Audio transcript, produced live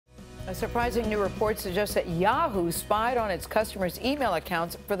A surprising new report suggests that Yahoo spied on its customers' email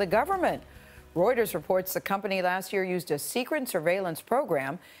accounts for the government. Reuters reports the company last year used a secret surveillance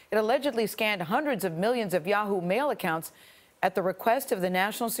program. It allegedly scanned hundreds of millions of Yahoo mail accounts at the request of the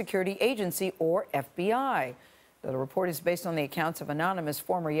National Security Agency, or FBI. The report is based on the accounts of anonymous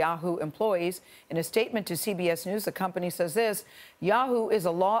former Yahoo employees. In a statement to CBS News, the company says this: Yahoo is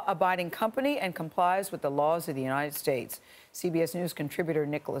a law-abiding company and complies with the laws of the United States. CBS News contributor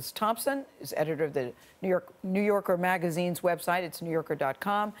Nicholas Thompson is editor of the New Yorker magazine's website. It's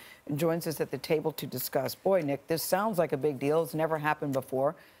newyorker.com, and joins us at the table to discuss. Boy, Nick, this sounds like a big deal. It's never happened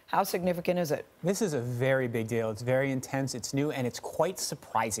before. How significant is it? This is a very big deal. It's very intense, it's new, and it's quite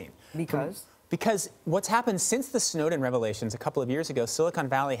surprising. Because? Because what's happened since the Snowden revelations a couple of years ago, Silicon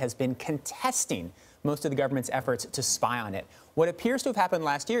Valley has been contesting most of the government's efforts to spy on it. What appears to have happened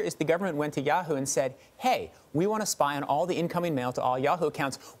last year is the government went to Yahoo and said, hey, we want to spy on all the incoming mail to all Yahoo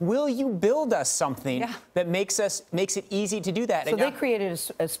accounts. Will you build us something that makes it easy to do that? So they created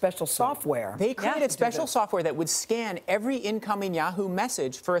a special software. They created special software that would scan every incoming Yahoo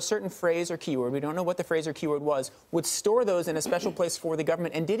message for a certain phrase or keyword. We don't know what the phrase or keyword was, would store those in a special place for the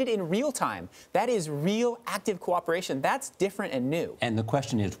government, and did it in real time. That is real active cooperation. That's different and new. And the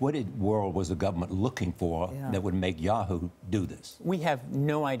question is, what world was the government looking for that would make Yahoo do this? We have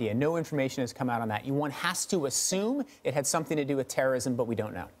no idea. No information has come out on that. One has to assume it had something to do with terrorism, but we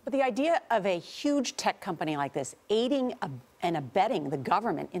don't know. But the idea of a huge tech company like this aiding and abetting the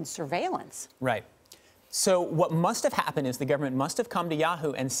government in surveillance. Right. So what must have happened is the government must have come to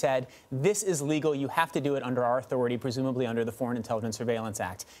Yahoo and said, this is legal, you have to do it under our authority, presumably under the Foreign Intelligence Surveillance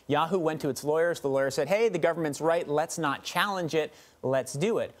Act. Yahoo went to its lawyers. The lawyers said, hey, the government's right, let's not challenge it, let's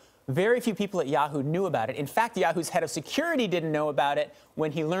do it. Very few people at Yahoo knew about it. In fact, Yahoo's head of security didn't know about it.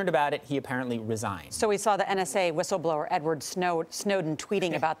 When he learned about it, he apparently resigned. So we saw the NSA whistleblower Edward Snowden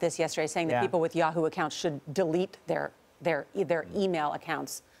tweeting about this yesterday, saying that people with Yahoo accounts should delete their email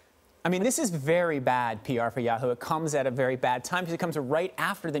accounts. I mean, this is very bad PR for Yahoo. It comes at a very bad time because it comes right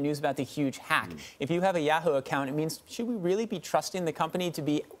after the news about the huge hack. If you have a Yahoo account, it means, should we really be trusting the company to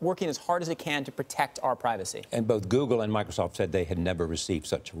be working as hard as it can to protect our privacy? And both Google and Microsoft said they had never received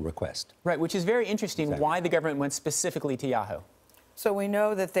such a request. Right, which is very interesting why the government went specifically to Yahoo. So we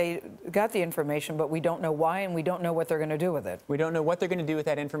know that they got the information, but we don't know why, and we don't know what they're going to do with it. We don't know what they're going to do with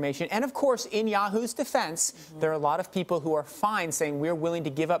that information. And of course, in Yahoo's defense, there are a lot of people who are fine saying we're willing to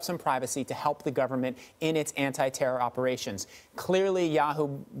give up some privacy to help the government in its anti-terror operations. Clearly, Yahoo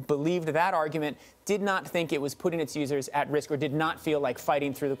believed that argument, did not think it was putting its users at risk, or did not feel like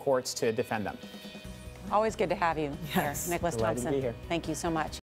fighting through the courts to defend them. Always good to have you here, Nicholas Delighted Thompson. to be here. Thank you so much.